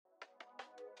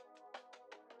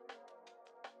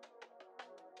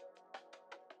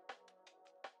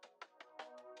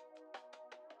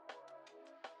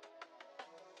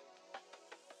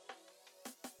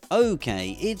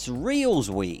Okay, it's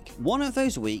Reels week. One of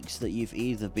those weeks that you've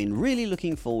either been really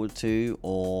looking forward to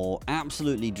or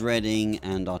absolutely dreading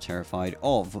and are terrified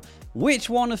of. Which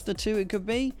one of the two it could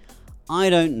be? I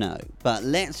don't know, but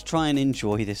let's try and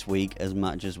enjoy this week as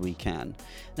much as we can.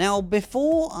 Now,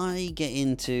 before I get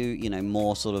into,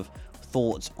 more sort of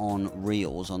thoughts on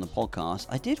Reels on the podcast,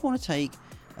 I did want to take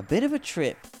a bit of a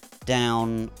trip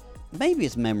down, maybe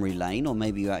it's memory lane, or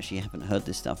maybe you actually haven't heard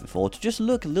this stuff before, to just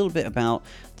look a little bit about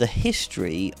the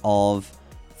history of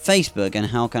Facebook and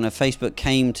how kind of Facebook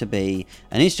came to be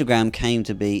and Instagram came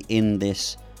to be in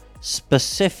this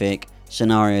specific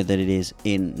scenario that it is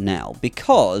in now.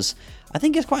 Because I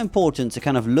think it's quite important to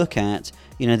kind of look at,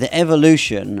 the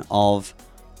evolution of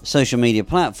social media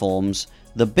platforms,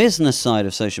 the business side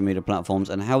of social media platforms,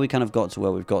 and how we kind of got to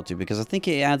where we've got to, because I think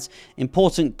it adds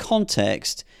important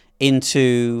context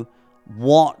into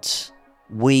what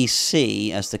we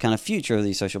see as the kind of future of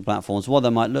these social platforms, what they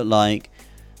might look like,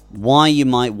 why you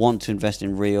might want to invest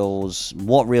in Reels,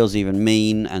 what Reels even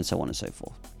mean, and so on and so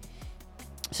forth.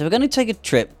 So we're going to take a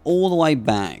trip all the way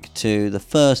back to the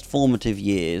first formative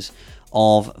years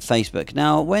of Facebook.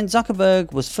 Now, when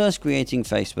Zuckerberg was first creating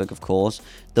Facebook, of course,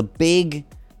 the big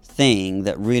thing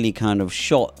that really kind of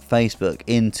shot Facebook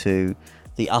into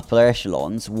the upper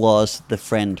echelons was the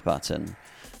friend button.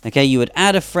 Okay, you would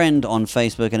add a friend on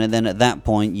Facebook, and then at that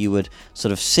point you would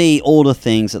sort of see all the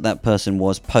things that person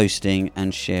was posting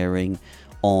and sharing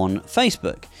on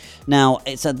Facebook. Now,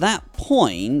 it's at that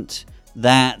point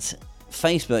that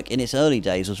Facebook in its early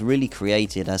days was really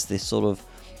created as this sort of,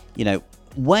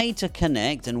 way to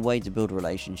connect and way to build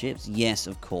relationships. Yes,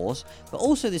 of course, but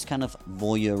also this kind of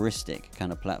voyeuristic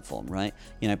kind of platform, right?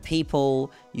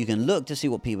 People, you can look to see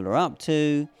what people are up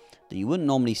to that you wouldn't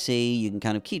normally see. You can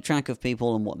kind of keep track of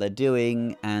people and what they're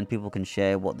doing, and people can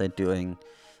share what they're doing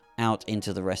out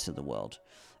into the rest of the world.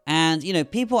 And,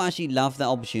 people actually loved that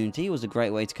opportunity. It was a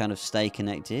great way to kind of stay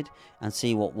connected and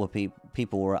see what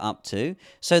people were up to.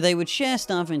 So they would share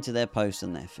stuff into their posts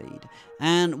and their feed.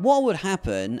 And what would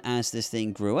happen as this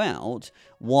thing grew out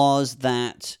was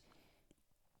that,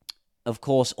 of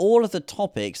course, all of the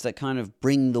topics that kind of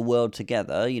bring the world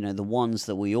together, the ones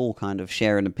that we all kind of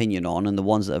share an opinion on and the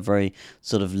ones that are very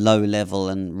sort of low level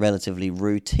and relatively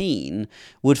routine,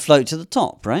 would float to the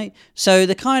top, right? So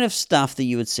the kind of stuff that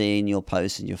you would see in your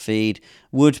posts and your feed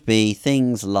would be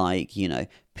things like,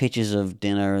 pictures of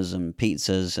dinners and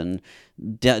pizzas and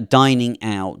dining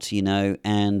out,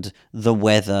 and the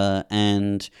weather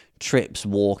and trips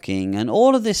walking and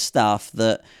all of this stuff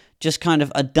that just kind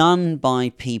of are done by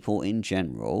people in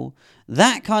general.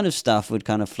 That kind of stuff would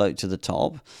kind of float to the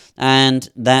top, and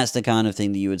that's the kind of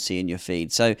thing that you would see in your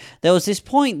feed. So there was this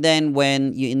point then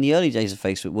when in the early days of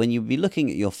Facebook, when you'd be looking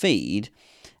at your feed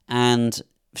and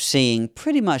seeing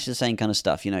pretty much the same kind of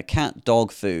stuff, cat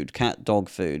dog food,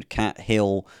 cat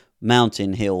hill,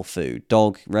 mountain hill food,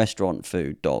 dog restaurant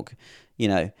food, dog,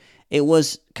 it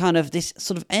was kind of this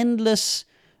sort of endless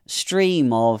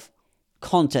stream of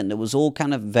content that was all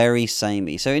kind of very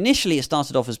samey. So initially it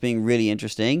started off as being really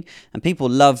interesting and people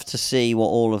loved to see what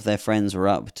all of their friends were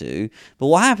up to. But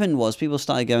what happened was people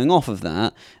started going off of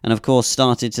that, and of course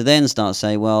started to then start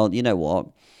saying, well, you know what,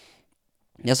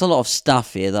 there's a lot of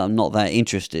stuff here that I'm not that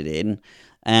interested in,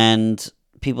 and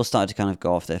people started to kind of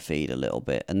go off their feed a little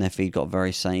bit, and their feed got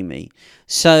very samey.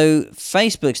 So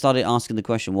Facebook started asking the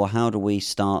question, well, how do we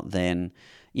start then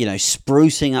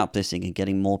sprucing up this thing and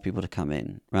getting more people to come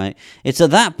in, right? It's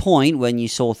at that point when you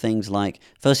saw things like,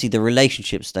 firstly, the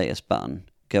relationship status button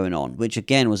going on, which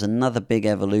again was another big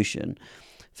evolution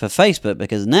for Facebook,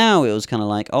 because now it was kind of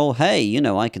like, oh, hey,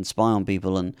 I can spy on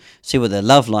people and see what their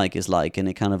love life is like, and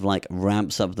it kind of like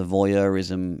ramps up the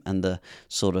voyeurism and the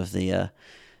sort of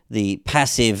the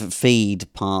passive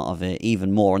feed part of it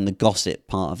even more, and the gossip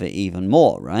part of it even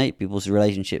more, right? People's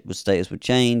relationship with status would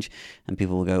change, and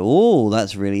people would go, oh,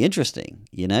 that's really interesting,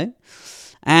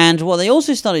 And what they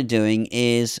also started doing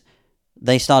is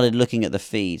they started looking at the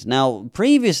feed. Now,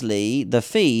 previously, the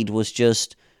feed was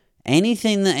just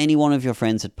anything that any one of your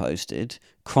friends had posted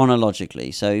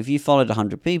chronologically. So if you followed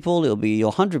 100 people, it'll be your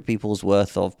 100 people's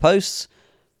worth of posts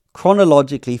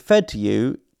chronologically fed to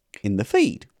you in the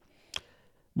feed.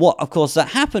 What, of course, that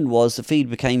happened was the feed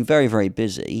became very, very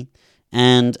busy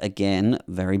and, again,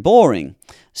 very boring.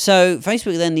 So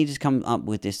Facebook then needed to come up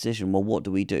with this decision, well, what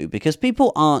do we do? Because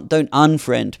people don't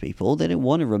unfriend people. They don't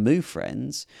want to remove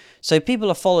friends. So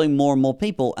people are following more and more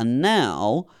people, and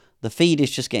now the feed is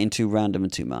just getting too random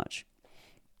and too much.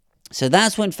 So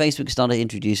that's when Facebook started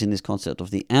introducing this concept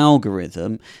of the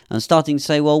algorithm and starting to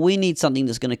say, well, we need something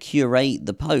that's going to curate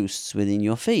the posts within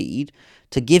your feed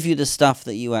to give you the stuff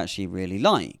that you actually really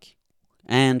like.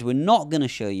 And we're not going to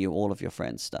show you all of your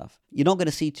friends' stuff. You're not going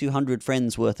to see 200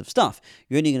 friends worth of stuff.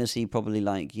 You're only going to see probably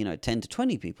 10 to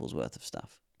 20 people's worth of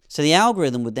stuff. So the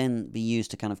algorithm would then be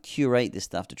used to kind of curate this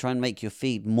stuff to try and make your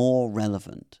feed more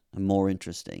relevant and more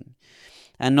interesting.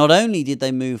 And not only did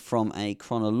they move from a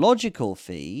chronological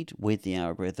feed with the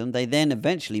algorithm, they then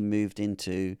eventually moved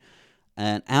into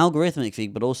an algorithmic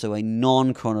feed, but also a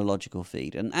non-chronological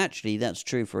feed. And actually, that's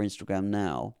true for Instagram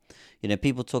now.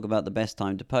 People talk about the best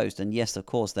time to post. And yes, of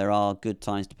course, there are good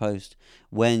times to post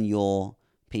when your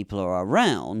people are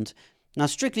around. Now,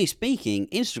 strictly speaking,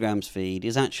 Instagram's feed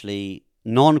is actually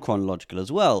non-chronological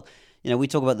as well. We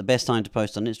talk about the best time to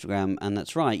post on Instagram, and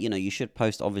that's right. You should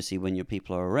post obviously when your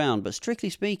people are around, but strictly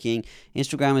speaking,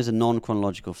 Instagram is a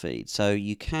non-chronological feed. So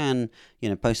you can,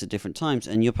 post at different times,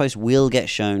 and your post will get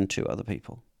shown to other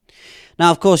people. Now,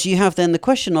 of course, you have then the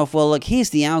question of, well, here's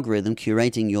the algorithm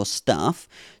curating your stuff.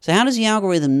 So how does the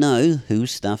algorithm know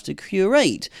whose stuff to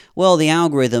curate? Well, the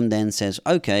algorithm then says,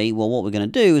 okay, well, what we're going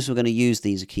to do is we're going to use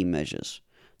these key measures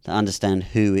to understand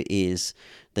who it is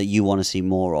that you want to see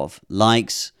more of.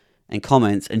 Likes and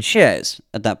comments and shares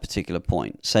at that particular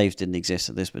point. Saves didn't exist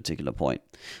at this particular point.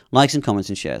 Likes and comments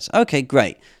and shares. Okay,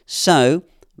 great. So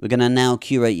we're going to now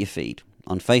curate your feed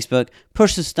on Facebook,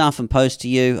 push the stuff and post to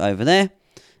you over there,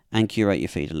 and curate your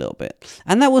feed a little bit.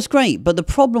 And that was great. But the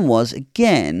problem was,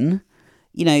 again,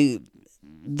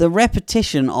 the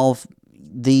repetition of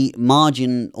the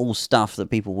marginal stuff that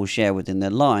people will share within their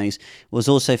lives was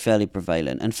also fairly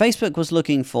prevalent. And Facebook was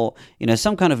looking for,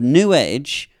 some kind of new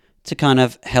edge to kind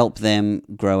of help them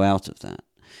grow out of that.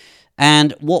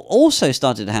 And what also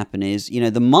started to happen is,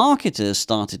 the marketers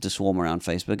started to swarm around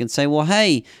Facebook and say, well,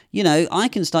 hey, I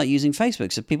can start using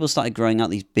Facebook. So people started growing out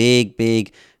these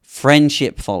big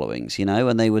friendship followings,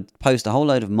 and they would post a whole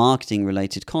load of marketing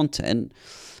related content.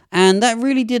 And that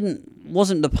really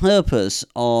wasn't the purpose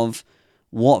of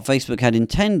what Facebook had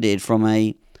intended from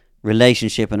a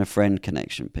relationship and a friend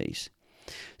connection piece.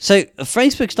 So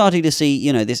Facebook started to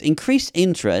see, this increased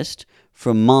interest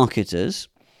from marketers.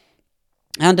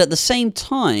 And at the same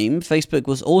time, Facebook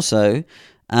was also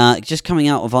just coming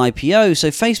out of IPO. So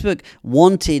Facebook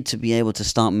wanted to be able to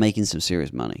start making some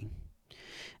serious money.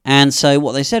 And so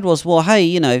what they said was, well,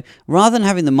 hey, rather than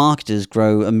having the marketers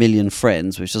grow 1 million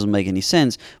friends, which doesn't make any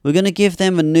sense, we're going to give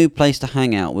them a new place to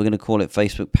hang out. We're going to call it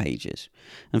Facebook Pages.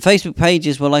 And Facebook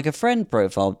Pages were like a friend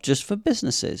profile just for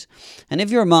businesses. And if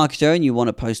you're a marketer and you want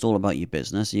to post all about your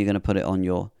business, you're going to put it on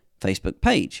your Facebook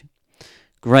page.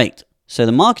 Great. So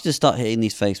the marketers start hitting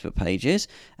these Facebook pages.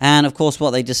 And of course,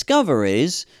 what they discover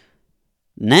is,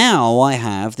 now I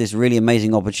have this really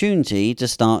amazing opportunity to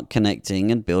start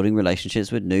connecting and building relationships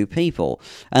with new people.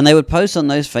 And they would post on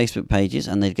those Facebook pages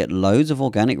and they'd get loads of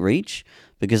organic reach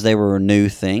because they were a new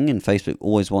thing. And Facebook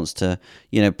always wants to,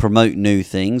 promote new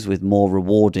things with more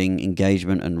rewarding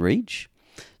engagement and reach.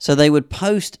 So they would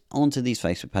post onto these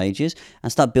Facebook pages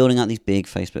and start building out these big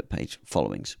Facebook page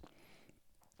followings.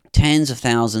 Tens of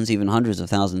thousands, even hundreds of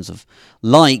thousands of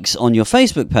likes on your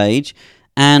Facebook page,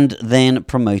 and then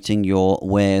promoting your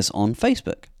wares on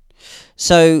Facebook.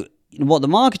 So what the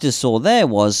marketers saw there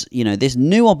was, this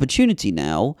new opportunity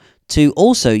now to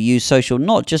also use social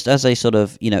not just as a sort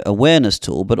of, awareness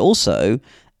tool, but also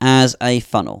as a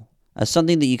funnel, as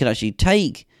something that you could actually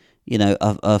take,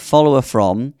 a follower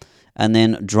from and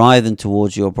then drive them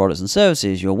towards your products and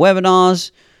services, your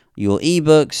webinars, your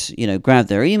ebooks, grab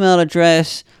their email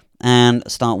address, and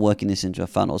start working this into a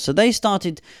funnel. So they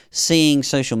started seeing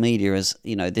social media as,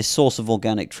 this source of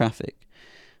organic traffic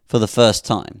for the first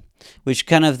time, which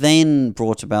kind of then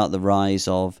brought about the rise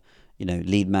of,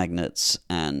 lead magnets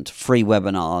and free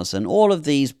webinars and all of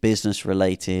these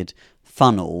business-related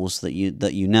funnels that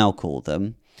you now call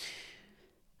them,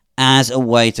 as a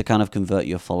way to kind of convert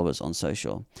your followers on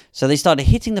social. So they started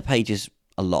hitting the pages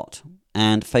a lot.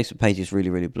 And Facebook pages really,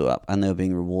 really blew up and they were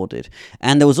being rewarded.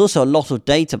 And there was also a lot of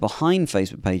data behind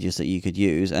Facebook pages that you could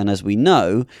use. And as we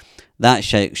know, that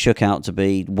shook out to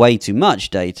be way too much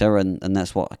data. And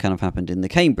that's what kind of happened in the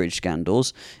Cambridge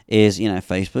scandals is,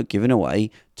 Facebook giving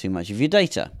away too much of your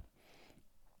data.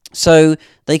 So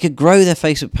they could grow their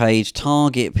Facebook page,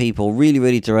 target people really,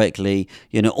 really directly,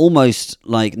 almost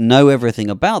like know everything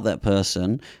about that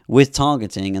person with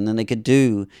targeting. And then they could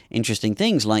do interesting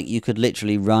things like you could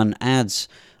literally run ads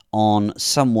on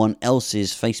someone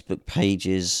else's Facebook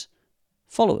page's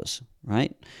followers,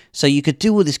 right? So you could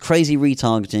do all this crazy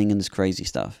retargeting and this crazy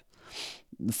stuff.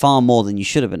 Far more than you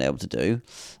should have been able to do.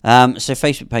 So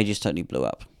Facebook pages totally blew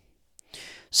up.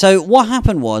 So what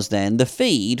happened was then the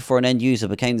feed for an end user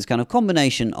became this kind of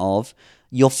combination of,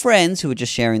 your friends who are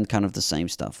just sharing kind of the same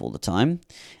stuff all the time,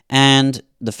 and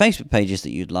the Facebook pages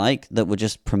that you'd like that were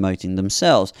just promoting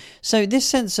themselves. So this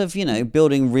sense of,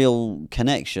 building real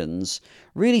connections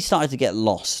really started to get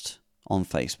lost on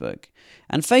Facebook.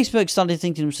 And Facebook started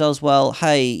thinking to themselves, well,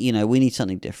 hey, we need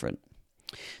something different.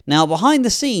 Now, behind the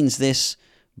scenes, this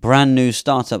brand new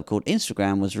startup called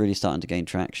Instagram was really starting to gain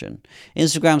traction.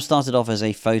 Instagram started off as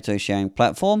a photo sharing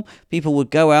platform. People would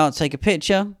go out, take a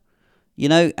picture,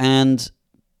 and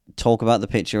talk about the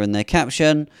picture in their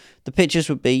caption. The pictures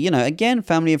would be, again,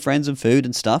 family and friends and food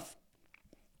and stuff.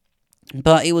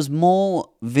 But it was more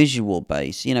visual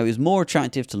based. It was more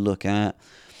attractive to look at.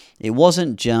 It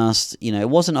wasn't just, it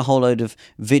wasn't a whole load of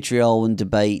vitriol and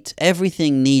debate.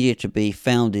 Everything needed to be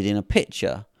founded in a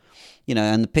picture.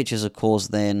 And the pictures, of course,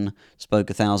 then spoke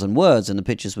 1,000 words, and the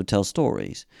pictures would tell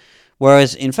stories.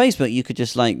 Whereas in Facebook, you could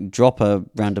just drop a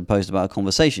random post about a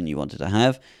conversation you wanted to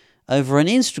have. Over on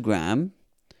Instagram,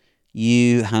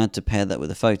 you had to pair that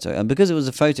with a photo. And because it was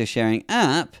a photo sharing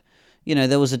app,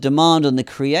 there was a demand on the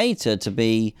creator to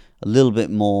be a little bit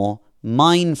more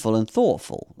mindful and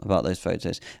thoughtful about those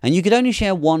photos. And you could only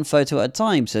share one photo at a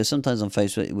time. So sometimes on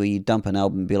Facebook, where you dump an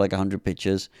album, be 100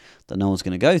 pictures that no one's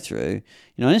going to go through.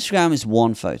 On Instagram, it's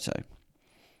one photo.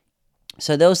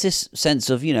 So there was this sense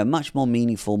of, much more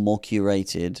meaningful, more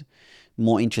curated,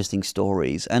 more interesting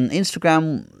stories. And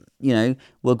Instagram,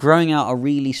 were growing out a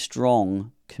really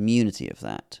strong community of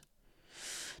that.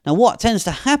 Now, what tends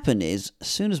to happen is, as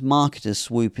soon as marketers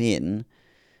swoop in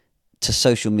to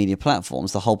social media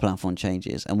platforms, the whole platform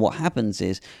changes. And what happens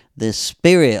is the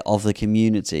spirit of the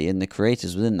community and the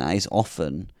creators within that is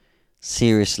often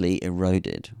seriously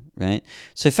eroded, right?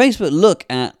 So Facebook look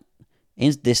at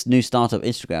this new startup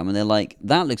Instagram and they're like,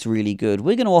 that looks really good.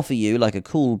 We're going to offer you a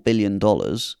cool $1 billion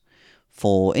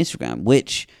for Instagram,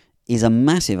 which is a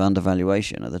massive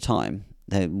undervaluation at the time.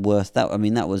 They're worth that. I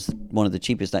mean, that was one of the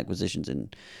cheapest acquisitions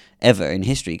ever in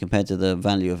history compared to the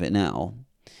value of it now.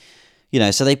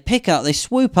 So they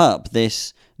swoop up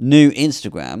this new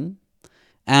Instagram,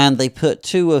 and they put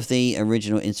two of the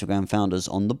original Instagram founders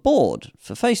on the board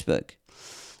for Facebook.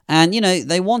 And,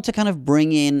 they want to kind of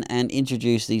bring in and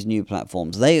introduce these new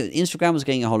platforms. Instagram was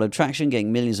getting a whole load of traction,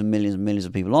 getting millions and millions and millions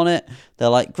of people on it. They're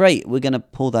like, great, we're going to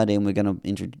pull that in. We're going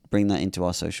to bring that into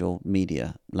our social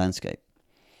media landscape.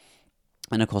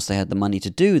 And of course, they had the money to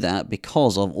do that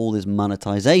because of all this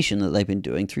monetization that they've been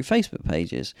doing through Facebook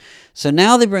pages. So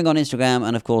now they bring on Instagram,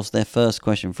 and of course, their first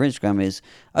question for Instagram is,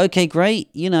 okay, great,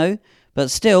 but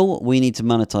still, we need to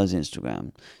monetize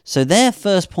Instagram. So their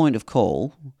first point of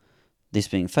call, this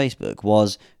being Facebook,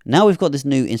 was, now we've got this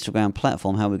new Instagram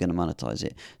platform, how are we going to monetize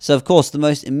it? So, of course, the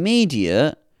most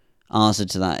immediate answer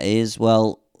to that is,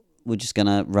 well, we're just going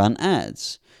to run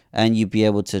ads. And you'd be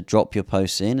able to drop your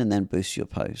posts in and then boost your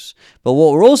posts. But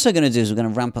what we're also going to do is we're going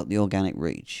to ramp up the organic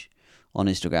reach on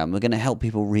Instagram. We're going to help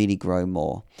people really grow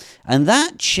more. And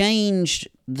that changed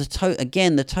the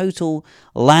total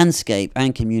landscape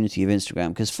and community of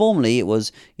Instagram. Because formerly it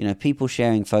was, people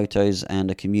sharing photos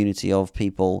and a community of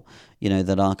people,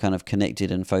 that are kind of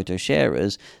connected and photo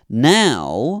sharers.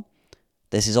 Now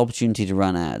there's this opportunity to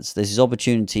run ads. There's this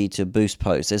opportunity to boost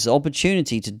posts. There's an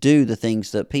opportunity to do the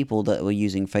things that people that were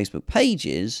using Facebook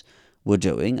pages were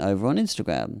doing over on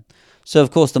Instagram. So,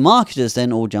 of course, the marketers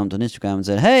then all jumped on Instagram and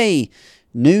said, hey,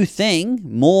 new thing,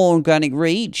 more organic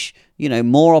reach,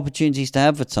 more opportunities to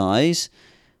advertise.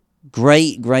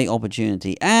 Great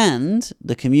opportunity. And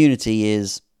the community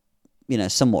is,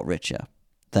 somewhat richer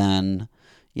than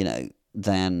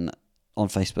on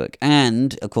Facebook.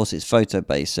 And of course it's photo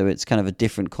based, so it's kind of a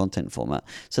different content format.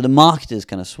 So the marketers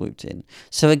kind of swooped in.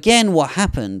 So again, what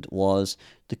happened was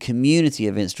the community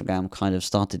of Instagram kind of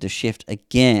started to shift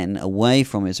again away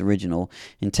from its original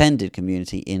intended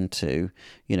community into,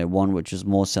 one which was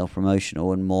more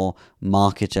self-promotional and more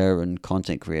marketer and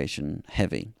content creation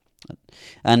heavy.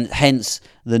 And hence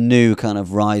the new kind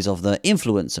of rise of the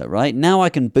influencer, right? Now I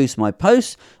can boost my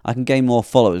posts, I can gain more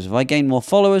followers. If I gain more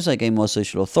followers, I gain more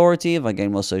social authority. If I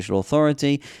gain more social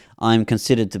authority, I'm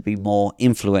considered to be more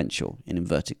influential, in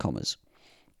inverted commas.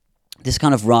 This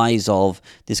kind of rise of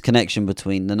this connection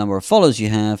between the number of followers you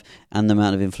have and the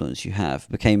amount of influence you have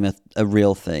became a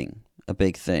real thing, a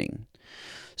big thing.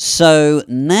 So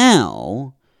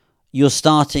now you're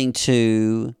starting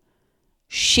to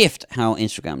shift how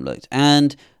Instagram looked.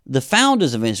 And the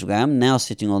founders of Instagram, now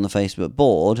sitting on the Facebook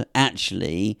board,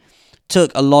 actually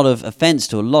took a lot of offense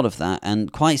to a lot of that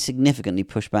and quite significantly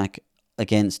pushed back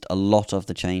against a lot of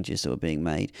the changes that were being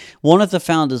made. One of the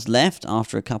founders left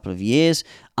after a couple of years,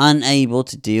 unable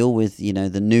to deal with,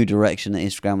 the new direction that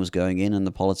Instagram was going in and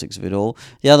the politics of it all.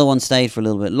 The other one stayed for a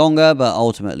little bit longer, but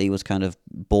ultimately was kind of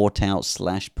bought out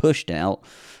 / pushed out.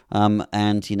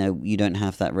 And, you don't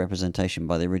have that representation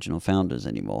by the original founders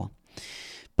anymore.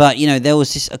 But, there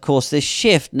was this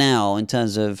shift now in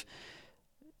terms of,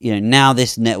 now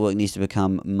this network needs to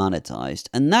become monetized.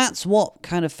 And that's what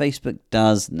kind of Facebook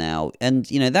does now. And,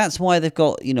 that's why they've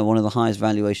got, one of the highest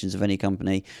valuations of any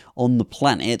company on the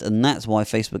planet. And that's why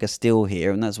Facebook are still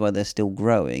here. And that's why they're still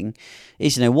growing.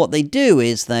 Is, what they do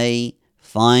is they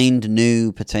find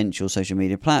new potential social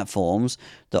media platforms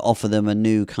that offer them a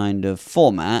new kind of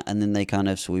format. And then they kind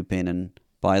of swoop in and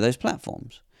buy those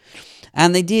platforms.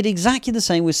 And they did exactly the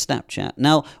same with Snapchat.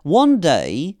 Now, one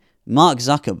day, Mark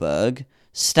Zuckerberg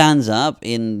stands up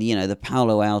in, the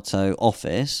Palo Alto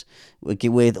office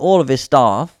with all of his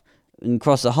staff and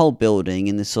across the whole building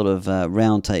in this sort of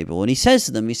round table. And he says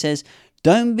to them,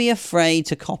 don't be afraid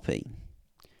to copy.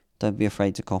 Don't be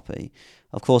afraid to copy.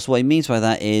 Of course, what he means by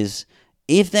that is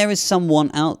if there is someone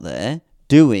out there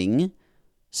doing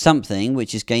something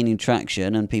which is gaining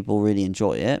traction and people really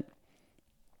enjoy it,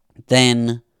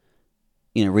 then,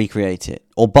 recreate it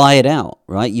or buy it out,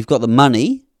 right? You've got the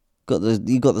money.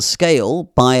 You've got the scale,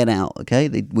 buy it out, okay?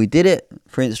 We did it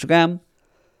for Instagram.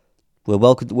 We're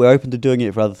open to doing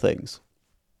it for other things.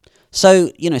 So,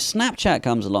 Snapchat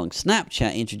comes along.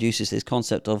 Snapchat introduces this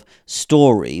concept of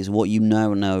stories, what you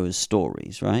now know as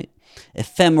stories, right?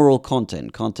 Ephemeral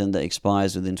content that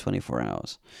expires within 24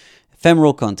 hours.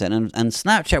 Ephemeral content. And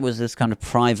Snapchat was this kind of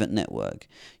private network.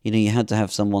 You had to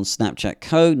have someone's Snapchat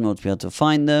code in order to be able to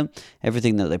find them.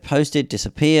 Everything that they posted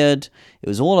disappeared. It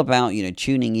was all about,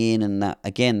 tuning in and that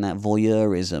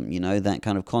voyeurism, that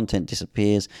kind of content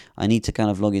disappears. I need to kind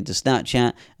of log into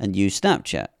Snapchat and use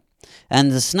Snapchat.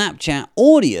 And the Snapchat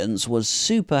audience was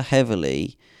super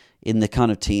heavily in the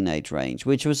kind of teenage range,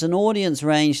 which was an audience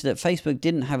range that Facebook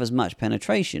didn't have as much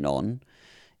penetration on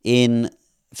in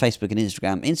Facebook and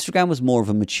Instagram. Instagram was more of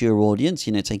a mature audience,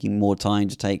 taking more time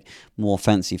to take more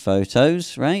fancy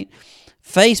photos, right?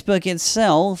 Facebook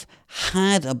itself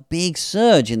had a big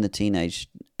surge in the teenage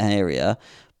area,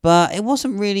 but it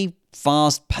wasn't really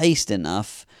fast-paced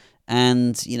enough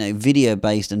and,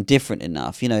 video-based and different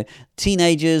enough.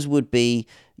 Teenagers would be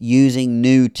using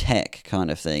new tech kind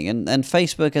of thing. And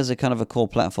Facebook as a kind of a core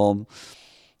platform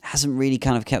hasn't really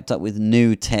kind of kept up with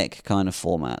new tech kind of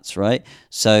formats, right?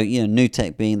 So, new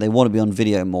tech being they want to be on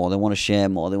video more, they want to share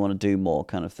more, they want to do more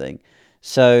kind of thing.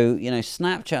 So,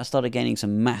 Snapchat started gaining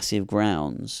some massive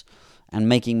grounds and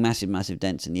making massive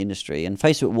dents in the industry. And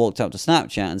Facebook walked up to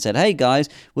Snapchat and said, hey guys,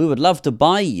 we would love to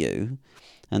buy you.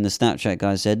 And the Snapchat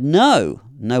guys said, no,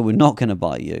 we're not going to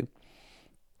buy you.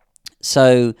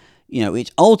 So,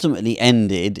 it ultimately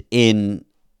ended in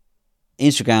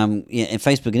Instagram, in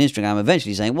Facebook and Instagram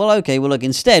eventually saying, look,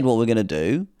 instead what we're going to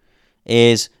do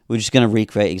is we're just going to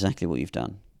recreate exactly what you've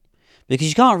done. Because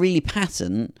you can't really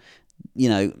patent,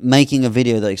 making a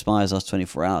video that expires after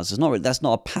 24 hours. That's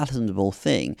not a patentable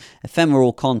thing.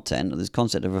 Ephemeral content, or this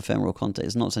concept of ephemeral content,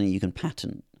 is not something you can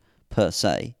patent per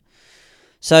se.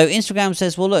 So Instagram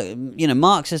says, well, look,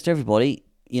 Mark says to everybody,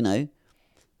 don't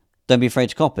be afraid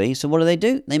to copy. So what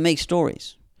do? They make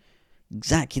stories.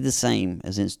 Exactly the same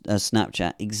as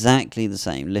Snapchat. Exactly the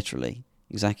same, literally.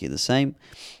 Exactly the same.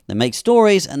 They make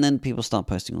stories and then people start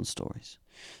posting on stories.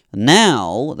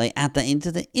 Now they add that into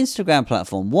the Instagram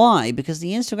platform. Why? Because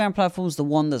the Instagram platform is the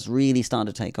one that's really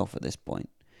starting to take off at this point.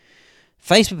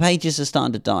 Facebook pages are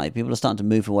starting to die. People are starting to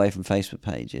move away from Facebook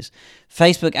pages.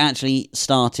 Facebook actually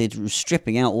started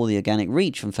stripping out all the organic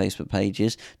reach from Facebook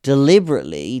pages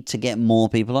deliberately to get more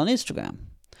people on Instagram.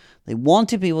 They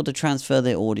wanted people to transfer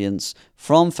their audience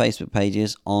from Facebook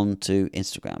pages onto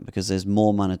Instagram because there's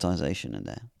more monetization in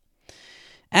there.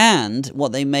 And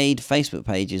what they made Facebook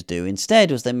pages do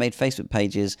instead was they made Facebook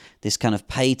pages this kind of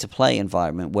pay-to-play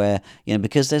environment where,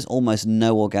 because there's almost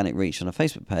no organic reach on a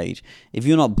Facebook page, if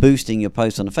you're not boosting your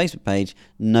post on a Facebook page,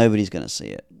 nobody's going to see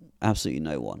it. Absolutely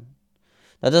no one.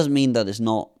 That doesn't mean that it's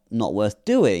not worth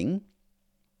doing,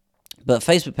 but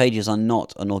Facebook pages are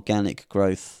not an organic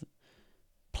growth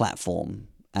platform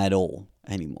at all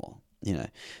anymore.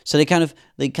 So they kind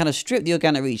of strip the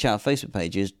organic reach out of Facebook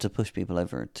pages to push people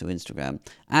over to Instagram,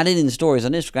 added in stories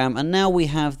on Instagram, and now we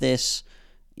have this,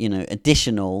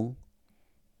 additional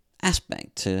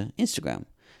aspect to Instagram,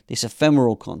 this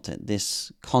ephemeral content,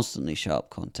 this constantly sharp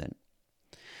content.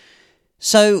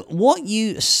 So what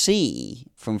you see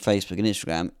from Facebook and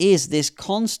Instagram is this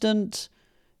constant,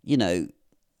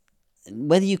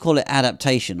 whether you call it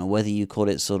adaptation or whether you call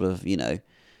it sort of,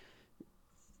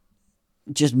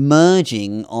 just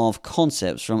merging of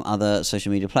concepts from other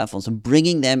social media platforms and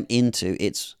bringing them into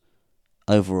its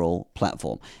overall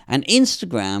platform. And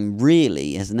Instagram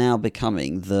really is now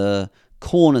becoming the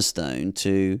cornerstone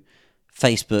to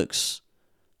Facebook's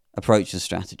approach to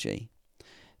strategy.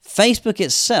 Facebook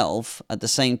itself, at the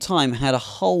same time, had a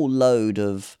whole load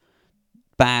of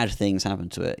bad things happen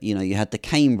to it. You know, you had the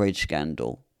Cambridge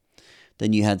scandal,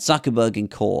 then you had Zuckerberg in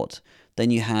court,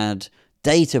 then you had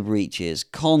data breaches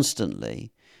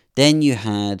constantly, then you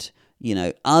had, you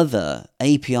know, other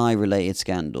API-related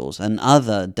scandals and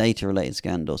other data-related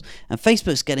scandals. And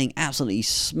Facebook's getting absolutely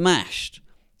smashed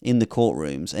in the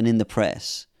courtrooms and in the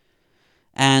press.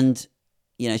 And,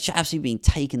 you know, it's absolutely being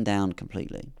taken down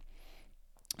completely.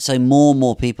 So more and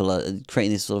more people are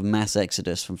creating this sort of mass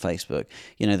exodus from Facebook.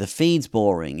 You know, the feed's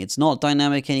boring. It's not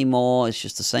dynamic anymore. It's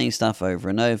just the same stuff over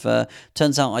and over.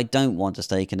 Turns out I don't want to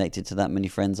stay connected to that many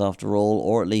friends after all,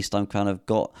 or at least I'm kind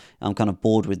of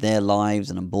bored with their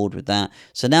lives and I'm bored with that.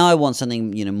 So now I want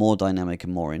something, you know, more dynamic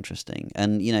and more interesting,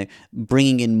 and, you know,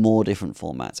 bringing in more different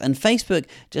formats. And Facebook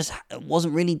just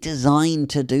wasn't really designed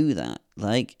to do that.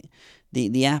 Like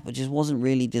the app just wasn't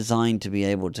really designed to be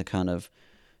able to kind of,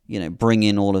 you know, bring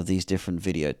in all of these different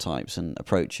video types and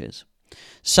approaches.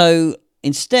 So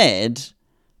instead,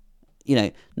 you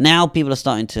know, now people are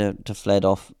starting to fled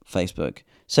off Facebook.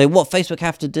 So what Facebook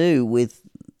have to do with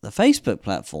the Facebook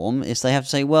platform is they have to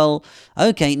say, well,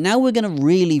 okay, now we're going to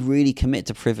really, really commit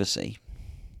to privacy.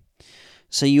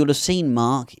 So you'll have seen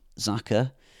Mark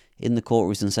Zucker in the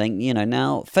courtrooms and saying, you know,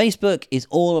 now Facebook is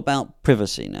all about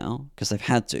privacy now, because they've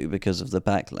had to because of the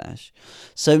backlash.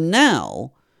 So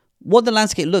now what the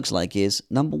landscape looks like is,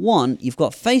 number one, you've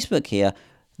got Facebook here.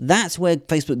 That's where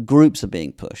Facebook groups are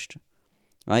being pushed,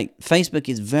 right? Facebook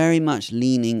is very much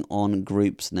leaning on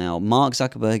groups now. Mark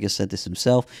Zuckerberg has said this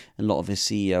himself in a lot of his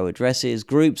CEO addresses.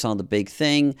 Groups are the big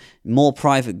thing. More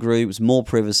private groups, more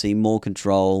privacy, more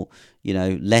control, you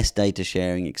know, less data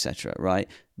sharing, etc., right?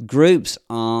 Groups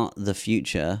are the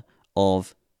future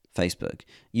of Facebook.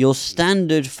 Your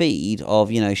standard feed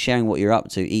of, you know, sharing what you're up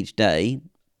to each day,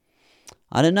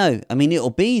 I don't know. I mean, it'll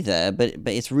be there, but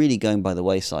it's really going by the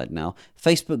wayside now.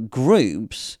 Facebook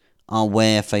groups are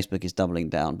where Facebook is doubling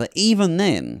down. But even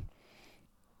then,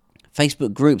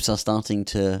 Facebook groups are starting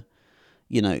to,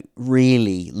 you know,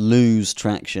 really lose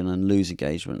traction and lose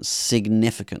engagement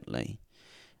significantly.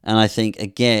 And I think,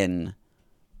 again,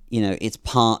 you know, it's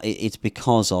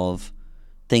because of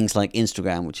things like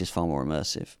Instagram, which is far more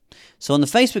immersive. So on the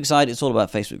Facebook side, it's all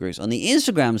about Facebook groups. On the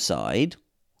Instagram side,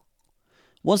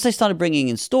 once they started bringing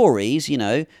in stories, you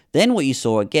know, then what you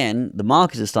saw again, the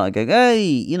marketers started going, hey,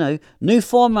 you know, new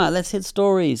format, let's hit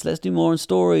stories, let's do more on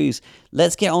stories,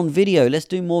 let's get on video, let's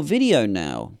do more video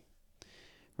now,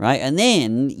 right? And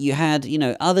then you had, you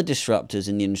know, other disruptors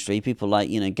in the industry, people like,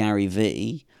 you know, Gary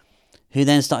Vee, who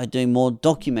then started doing more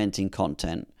documenting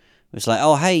content. It's like,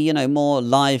 oh, hey, you know, more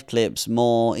live clips,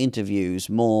 more interviews,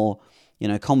 more, you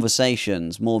know,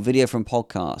 conversations, more video from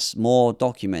podcasts, more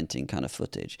documenting kind of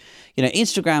footage. You know,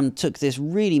 Instagram took this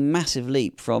really massive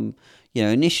leap from, you know,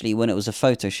 initially when it was a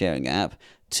photo sharing app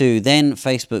to then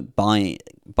Facebook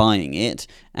buying it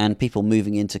and people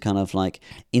moving into kind of like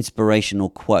inspirational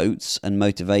quotes and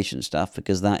motivation stuff,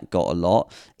 because that got a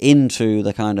lot, into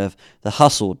the kind of the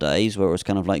hustle days where it was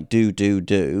kind of like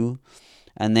do.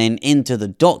 And then into the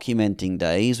documenting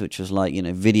days, which was like, you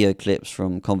know, video clips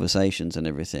from conversations and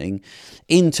everything,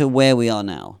 into where we are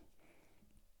now.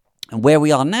 And where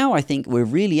we are now, I think we're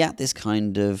really at this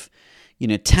kind of, you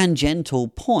know, tangential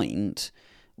point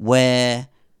where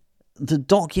the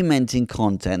documenting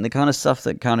content, the kind of stuff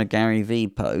that kind of Gary Vee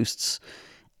posts,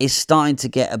 is starting to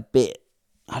get a bit,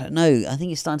 I don't know, I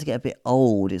think it's starting to get a bit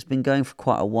old. It's been going for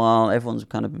quite a while. Everyone's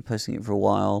kind of been posting it for a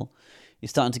while.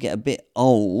 It's starting to get a bit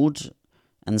old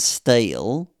and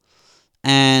stale.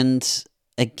 And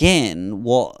again,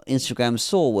 what Instagram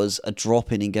saw was a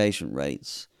drop in engagement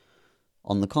rates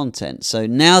on the content. So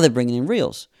now they're bringing in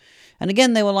Reels. And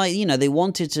again, they were like, you know, they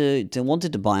wanted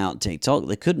to buy out TikTok.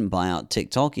 They couldn't buy out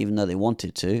TikTok, even though they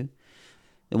wanted to.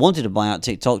 They wanted to buy out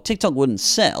TikTok. TikTok wouldn't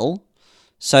sell.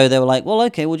 So they were like, well,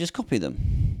 okay, we'll just copy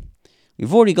them.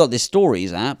 We've already got this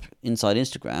Stories app inside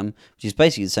Instagram, which is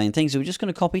basically the same thing, so we're just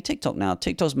going to copy TikTok now.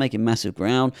 TikTok's making massive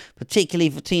ground,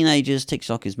 particularly for teenagers.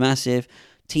 TikTok is massive.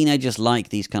 Teenagers like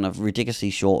these kind of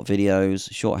ridiculously short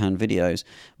videos, shorthand videos.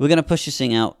 We're going to push this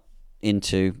thing out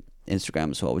into Instagram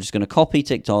as well. We're just going to copy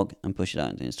TikTok and push it out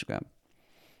into Instagram.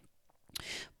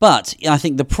 But I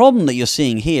think the problem that you're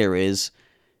seeing here is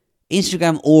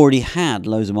Instagram already had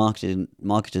loads of marketers and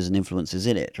influencers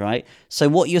in it, right? So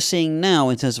what you're seeing now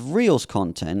in terms of Reels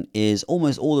content is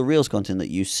almost all the Reels content that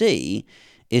you see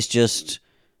is just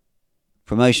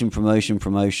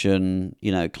promotion,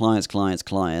 you know, clients,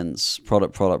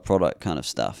 product kind of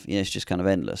stuff. You know, it's just kind of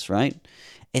endless, right?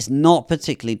 It's not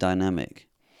particularly dynamic.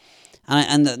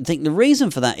 And I think the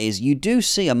reason for that is you do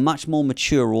see a much more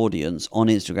mature audience on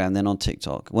Instagram than on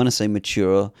TikTok. When I say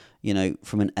mature, you know,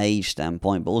 from an age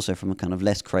standpoint, but also from a kind of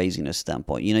less craziness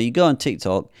standpoint. You know, you go on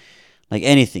TikTok, like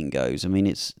anything goes. I mean,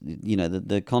 it's, you know,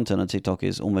 the content on TikTok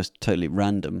is almost totally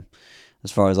random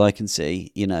as far as I can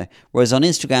see, you know. Whereas on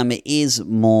Instagram, it is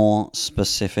more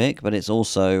specific, but it's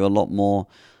also a lot more,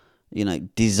 you know,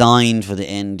 designed for the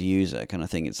end user kind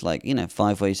of thing. It's like, you know,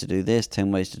 5 ways to do this,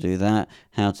 10 ways to do that,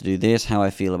 how to do this, how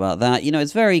I feel about that. You know,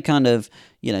 it's very kind of,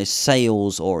 you know,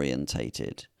 sales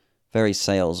orientated, very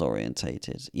sales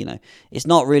orientated. You know, it's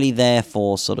not really there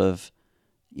for sort of,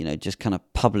 you know, just kind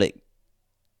of public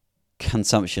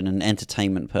consumption and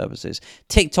entertainment purposes.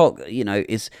 TikTok, you know,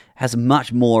 has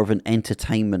much more of an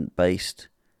entertainment based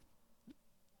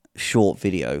short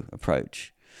video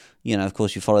approach. You know, of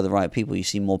course, you follow the right people, you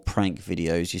see more prank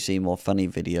videos, you see more funny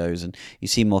videos, and you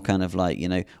see more kind of like, you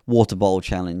know, water bottle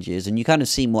challenges, and you kind of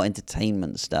see more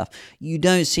entertainment stuff. You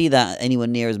don't see that anywhere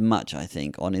near as much, I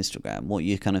think, on Instagram. What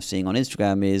you're kind of seeing on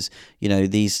Instagram is, you know,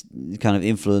 these kind of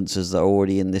influencers that are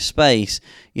already in this space,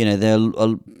 you know, they're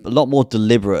a lot more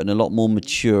deliberate and a lot more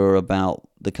mature about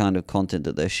the kind of content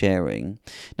that they're sharing.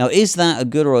 Now, is that a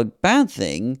good or a bad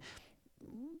thing?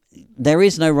 There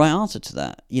is no right answer to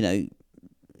that. You know,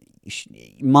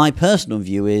 my personal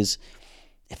view is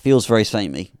it feels very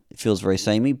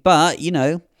samey. But, you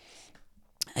know,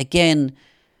 again,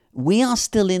 we are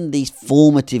still in these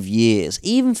formative years.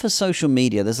 Even for social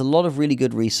media, there's a lot of really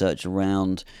good research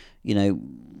around, you know,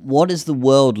 what does the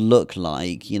world look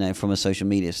like, you know, from a social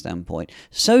media standpoint.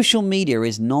 Social media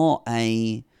is not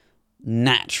a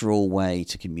natural way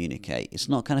to communicate. It's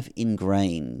not kind of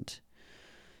ingrained.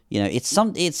 You know,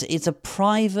 it's a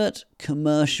private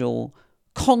commercial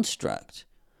construct,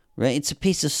 right? It's a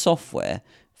piece of software.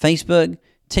 Facebook,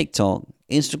 TikTok,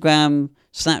 Instagram,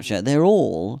 Snapchat, they're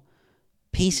all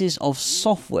pieces of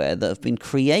software that have been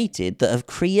created, that have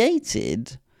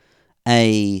created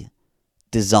a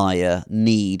desire,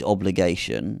 need,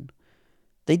 obligation.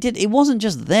 It wasn't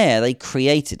just there, they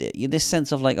created it. You this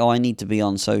sense of like, oh, I need to be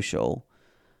on social.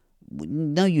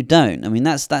 No, you don't. I mean,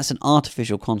 that's an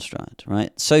artificial construct,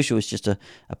 right? Social is just a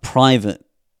private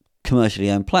commercially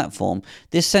owned platform.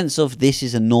 This sense of this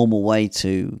is a normal way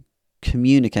to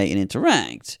communicate and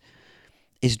interact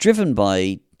is driven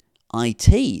by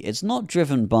IT. It's not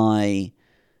driven by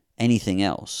anything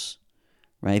else,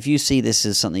 right? If you see this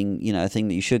as something, you know, a thing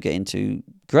that you should get into,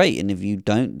 great. And if you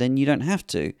don't, then you don't have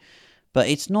to. But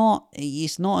it's not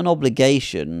an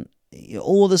obligation.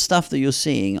 All the stuff that you're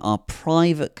seeing are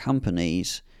private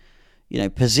companies, you know,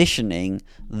 positioning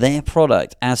their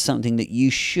product as something that you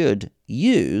should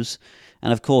use.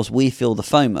 And of course, we feel the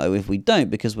FOMO if we don't,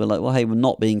 because we're like, well, hey, we're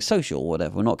not being social or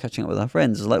whatever. We're not catching up with our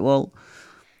friends. It's like, well,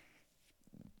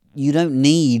 you don't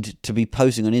need to be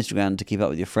posting on Instagram to keep up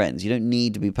with your friends. You don't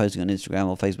need to be posting on Instagram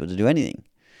or Facebook to do anything.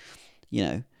 You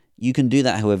know, you can do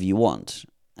that however you want,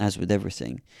 as with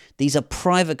everything. These are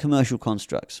private commercial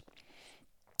constructs.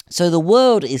 So the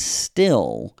world is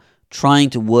still trying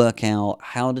to work out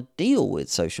how to deal with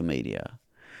social media.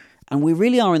 And we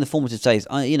really are in the formative stage.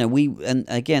 You know, and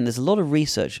again, there's a lot of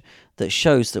research that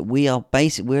shows that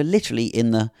we're literally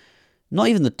in the, not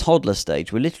even the toddler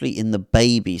stage, we're literally in the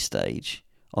baby stage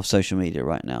of social media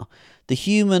right now. The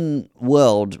human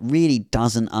world really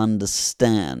doesn't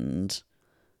understand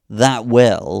that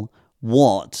well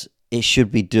what it should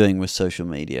be doing with social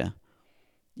media.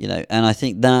 You know, and I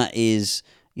think that is,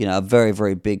 you know, a very,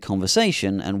 very big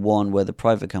conversation, and one where the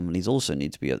private companies also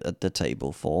need to be at the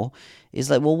table for, is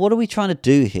like, well, what are we trying to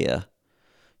do here?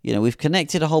 You know, we've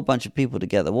connected a whole bunch of people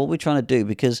together. What are we trying to do?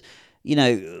 Because, you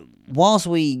know, whilst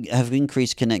we have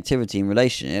increased connectivity in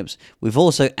relationships, we've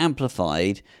also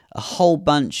amplified a whole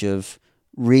bunch of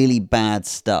really bad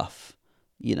stuff.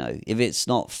 You know, if it's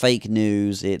not fake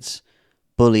news, it's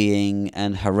bullying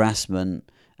and harassment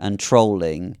and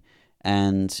trolling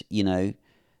and, you know,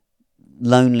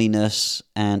 loneliness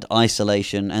and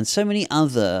isolation and so many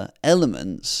other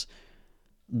elements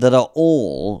that are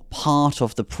all part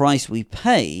of the price we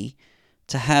pay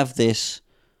to have this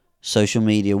social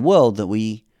media world that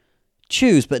we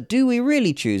choose. But do we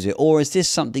really choose it, or is this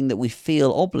something that we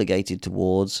feel obligated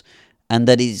towards and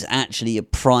that is actually a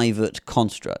private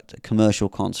construct, a commercial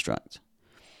construct?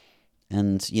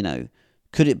 And, you know,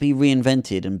 could it be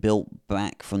reinvented and built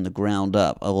back from the ground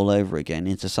up all over again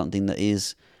into something that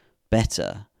is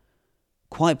better?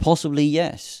 Quite possibly,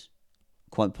 yes.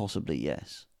 Quite possibly,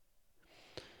 yes.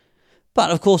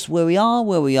 But of course, where we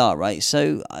are, right?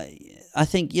 So I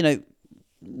think, you know,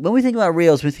 when we think about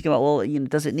Reels, we think about, well,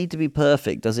 does it need to be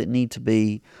perfect? Does it need to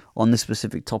be on this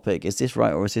specific topic? Is this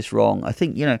right or is this wrong? I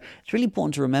think, it's really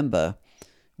important to remember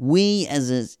we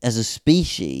as a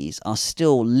species are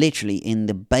still literally in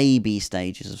the baby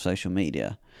stages of social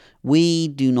media. We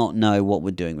do not know what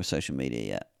we're doing with social media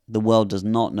yet. The world does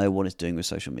not know what it's doing with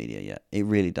social media yet. It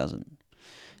really doesn't.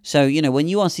 So, when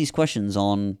you ask these questions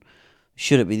on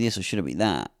should it be this or should it be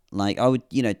that, like I would,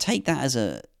 take that as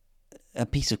a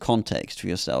piece of context for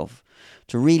yourself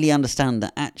to really understand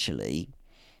that actually,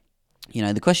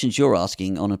 the questions you're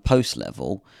asking on a post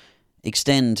level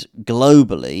extend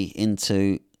globally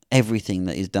into everything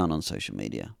that is done on social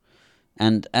media.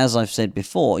 And as I've said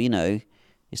before,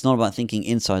 it's not about thinking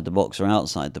inside the box or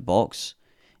outside the box.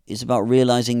 It's about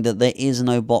realizing that there is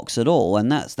no box at all. And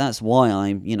that's why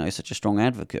I'm, such a strong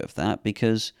advocate of that,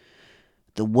 because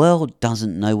the world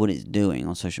doesn't know what it's doing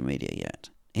on social media yet.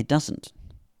 It doesn't.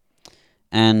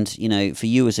 And, for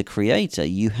you as a creator,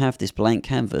 you have this blank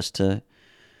canvas to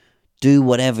do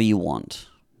whatever you want,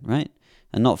 right?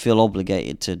 And not feel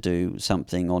obligated to do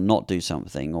something or not do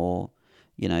something or,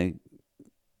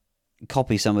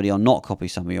 copy somebody or not copy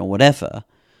somebody or whatever.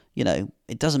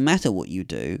 It doesn't matter what you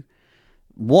do.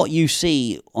 What you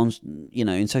see on,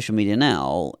 in social media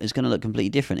now is going to look completely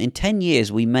different. In 10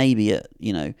 years, we may be at,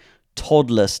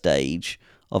 toddler stage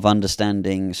of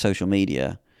understanding social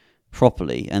media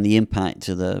properly and the impact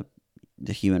to the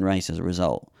human race as a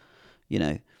result,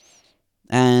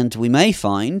 and we may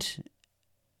find,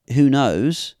 who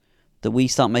knows, that we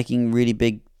start making really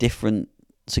big, different,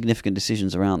 significant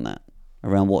decisions around that,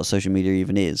 around what social media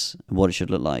even is and what it should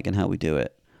look like and how we do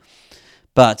it.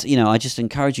 But, I just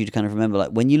encourage you to kind of remember,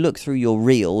 like, when you look through your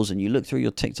Reels and you look through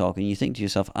your TikTok and you think to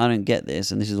yourself, I don't get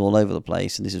this, and this is all over the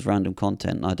place, and this is random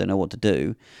content, and I don't know what to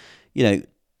do,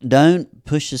 don't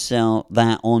push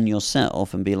that on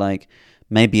yourself and be like,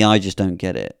 maybe I just don't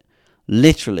get it.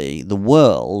 Literally, the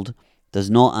world does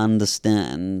not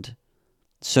understand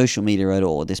social media at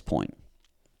all at this point.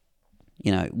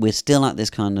 We're still at this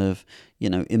kind of,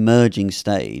 emerging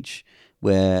stage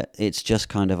where it's just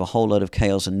kind of a whole load of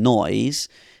chaos and noise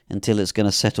until it's going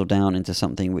to settle down into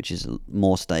something which is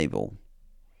more stable.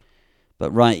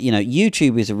 But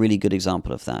YouTube is a really good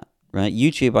example of that, right?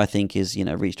 YouTube, I think, is,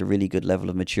 reached a really good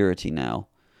level of maturity now.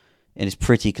 And it's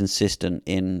pretty consistent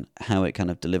in how it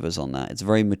kind of delivers on that. It's a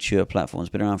very mature platform.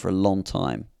 It's been around for a long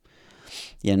time.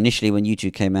 Initially when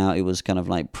YouTube came out, it was kind of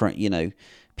like,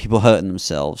 people hurting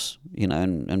themselves,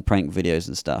 and prank videos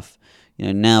and stuff.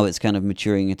 Now it's kind of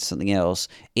maturing into something else.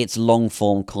 It's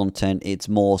long-form content. It's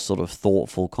more sort of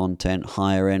thoughtful content,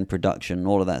 higher-end production,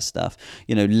 all of that stuff.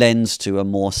 Lends to a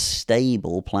more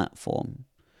stable platform.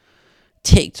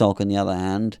 TikTok, on the other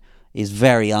hand, is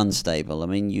very unstable. I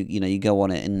mean, you go on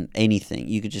it and anything.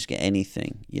 You could just get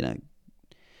anything,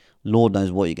 Lord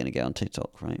knows what you're going to get on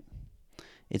TikTok, right?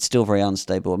 It's still very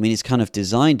unstable. I mean, it's kind of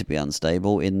designed to be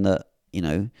unstable in that,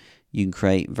 you can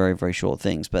create very, very short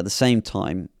things. But at the same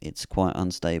time, it's quite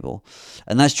unstable.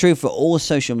 And that's true for all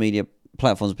social media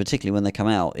platforms, particularly when they come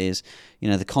out, is,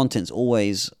 the content's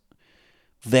always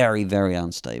very, very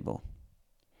unstable.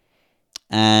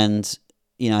 And,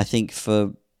 I think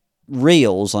for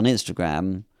Reels on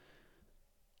Instagram,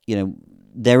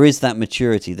 there is that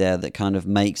maturity there that kind of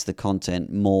makes the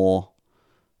content more,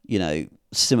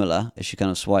 similar as you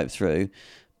kind of swipe through.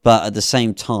 But at the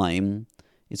same time,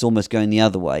 it's almost going the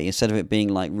other way. Instead of it being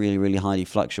like really, really highly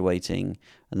fluctuating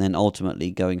and then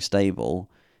ultimately going stable,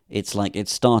 it's like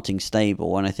it's starting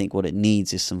stable. And I think what it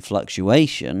needs is some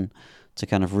fluctuation to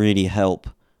kind of really help,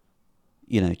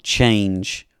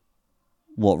 change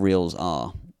what Reels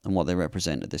are and what they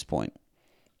represent at this point.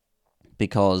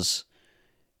 Because,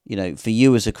 for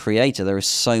you as a creator, there is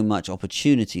so much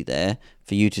opportunity there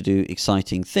for you to do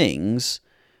exciting things.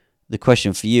 The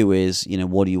question for you is,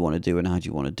 what do you want to do and how do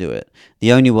you want to do it?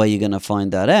 The only way you're going to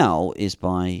find that out is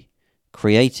by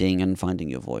creating and finding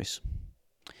your voice.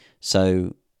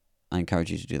 So I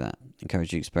encourage you to do that. I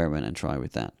encourage you to experiment and try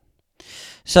with that.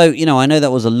 So, I know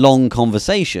that was a long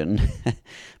conversation,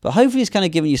 but hopefully it's kind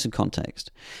of given you some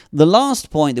context. The last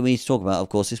point that we need to talk about, of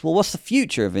course, is, what's the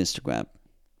future of Instagram?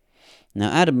 Now,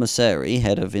 Adam Mosseri,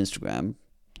 head of Instagram,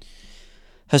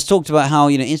 has talked about how,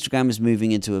 Instagram is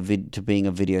moving into to being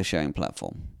a video sharing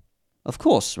platform. Of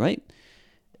course, right?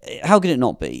 How could it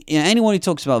not be? Anyone who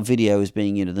talks about video as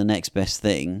being, the next best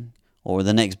thing or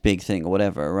the next big thing or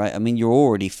whatever, right? I mean, you're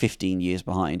already 15 years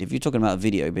behind. If you're talking about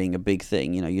video being a big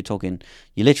thing,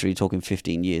 you're literally talking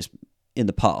 15 years in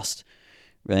the past,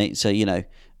 right? So,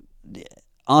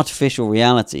 artificial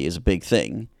reality is a big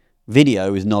thing.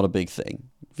 Video is not a big thing.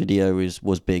 Video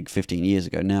was big 15 years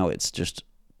ago. Now it's just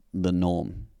the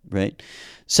norm, right?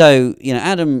 So,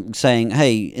 Adam saying,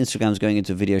 hey, Instagram's going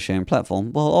into a video sharing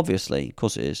platform. Well, obviously, of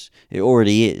course it is. It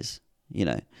already is,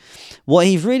 What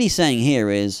he's really saying here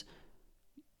is,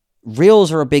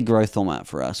 Reels are a big growth format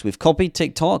for us. We've copied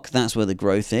TikTok. That's where the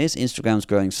growth is. Instagram's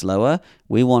growing slower.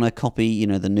 We want to copy,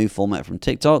 the new format from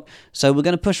TikTok. So we're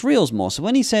going to push Reels more. So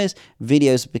when he says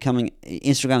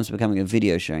Instagram's becoming a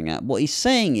video sharing app, what he's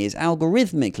saying is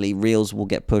algorithmically Reels will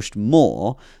get pushed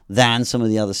more than some of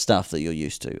the other stuff that you're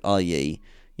used to, i.e.,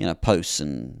 posts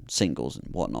and singles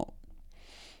and whatnot.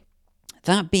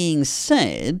 That being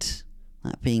said,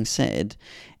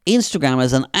 Instagram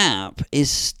as an app is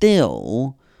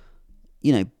still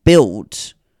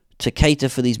built to cater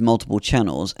for these multiple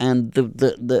channels, and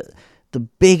the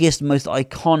biggest, most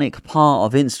iconic part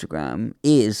of Instagram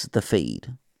is the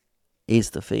feed.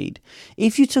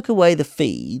 If you took away the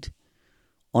feed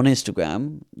on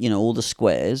Instagram, all the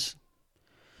squares,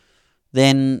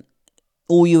 then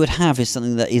all you would have is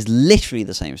something that is literally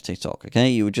the same as TikTok,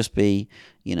 okay? You would just be,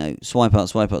 swipe up,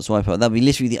 swipe up, swipe up. That would be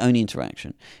literally the only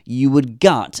interaction. You would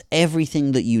gut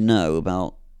everything that you know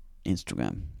about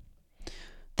Instagram.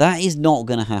 That is not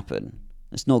going to happen.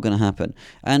 It's not going to happen.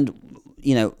 And,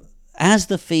 as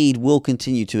the feed will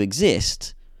continue to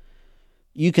exist,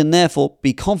 you can therefore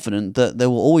be confident that there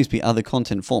will always be other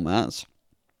content formats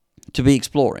to be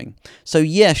exploring. So,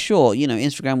 yeah, sure,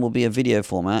 Instagram will be a video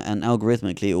format and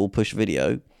algorithmically it will push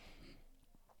video.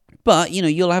 But,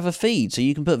 you'll have a feed, so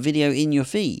you can put video in your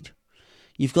feed.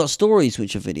 You've got stories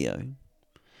which are video.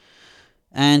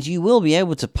 And you will be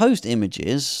able to post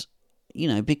images,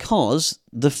 because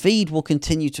the feed will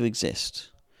continue to exist.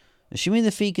 Assuming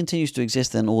the feed continues to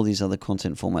exist, then all these other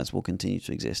content formats will continue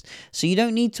to exist. So you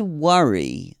don't need to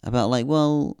worry about why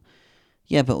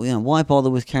bother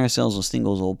with carousels or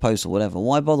singles or posts or whatever?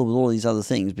 Why bother with all these other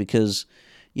things? Because,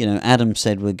 Adam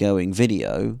said we're going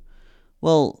video.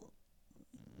 Well,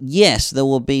 yes, there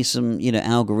will be some,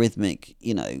 algorithmic,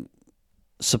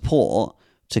 support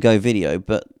to go video,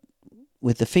 but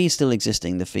with the feed still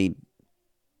existing, the feed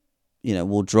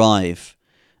will drive,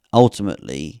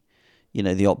 ultimately,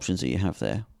 the options that you have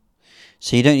there.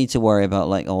 So you don't need to worry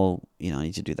about I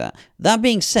need to do that. That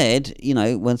being said,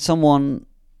 when someone,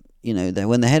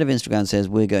 when the head of Instagram says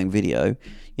we're going video,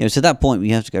 so at that point we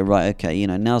have to go, right, okay,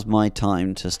 now's my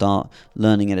time to start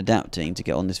learning and adapting to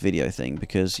get on this video thing,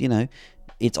 because,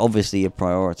 it's obviously a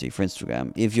priority for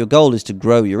Instagram. If your goal is to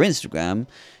grow your Instagram,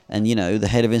 and, the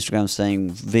head of Instagram is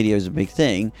saying video is a big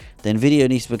thing, then video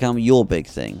needs to become your big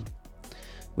thing.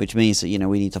 Which means that,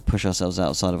 we need to push ourselves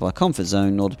outside of our comfort zone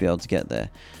in order to be able to get there.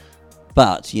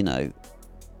 But,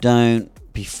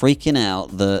 don't be freaking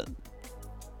out that,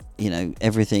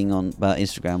 everything about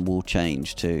Instagram will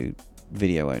change to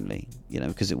video only,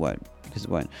 because it won't.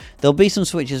 There'll be some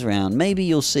switches around. Maybe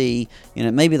you'll see,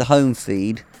 maybe the home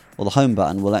feed or the home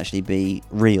button will actually be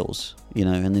Reels,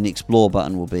 and then the explore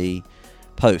button will be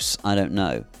posts. I don't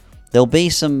know. There'll be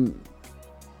some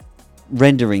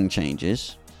rendering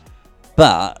changes.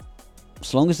 But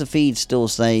as long as the feed still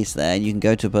stays there, and you can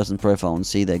go to a person's profile and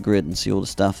see their grid and see all the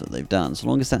stuff that they've done, so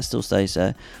long as that still stays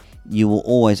there, you will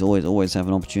always have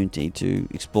an opportunity to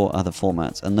explore other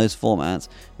formats. And those formats,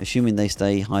 assuming they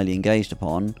stay highly engaged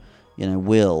upon,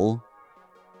 will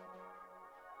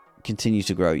continue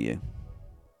to grow you.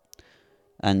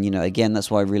 And, again,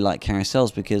 that's why I really like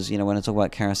carousels, because, when I talk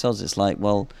about carousels, it's like,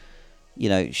 well,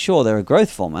 sure, they're a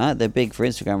growth format. They're big for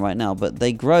Instagram right now, but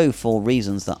they grow for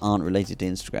reasons that aren't related to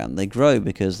Instagram. They grow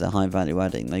because they're high value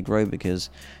adding. They grow because,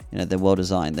 they're well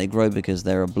designed. They grow because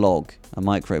they're a blog, a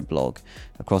micro blog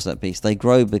across that piece. They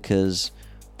grow because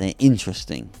they're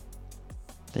interesting.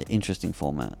 They're interesting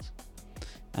formats.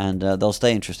 And they'll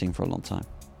stay interesting for a long time.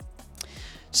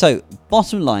 So,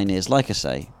 bottom line is, like I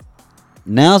say,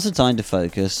 now's the time to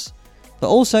focus, but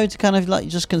also to kind of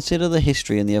just consider the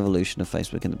history and the evolution of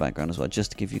Facebook in the background as well,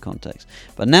 just to give you context.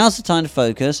 But now's the time to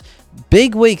focus.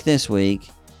 Big week this week,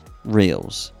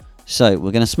 Reels. So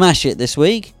we're going to smash it this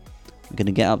week. We're going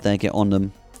to get up there, get on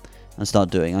them, and start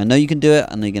doing. I know you can do it.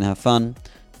 I know you're going to have fun.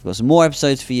 We've got some more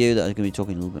episodes for you that are going to be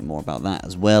talking a little bit more about that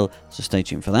as well. So stay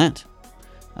tuned for that.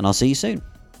 And I'll see you soon.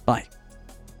 Bye.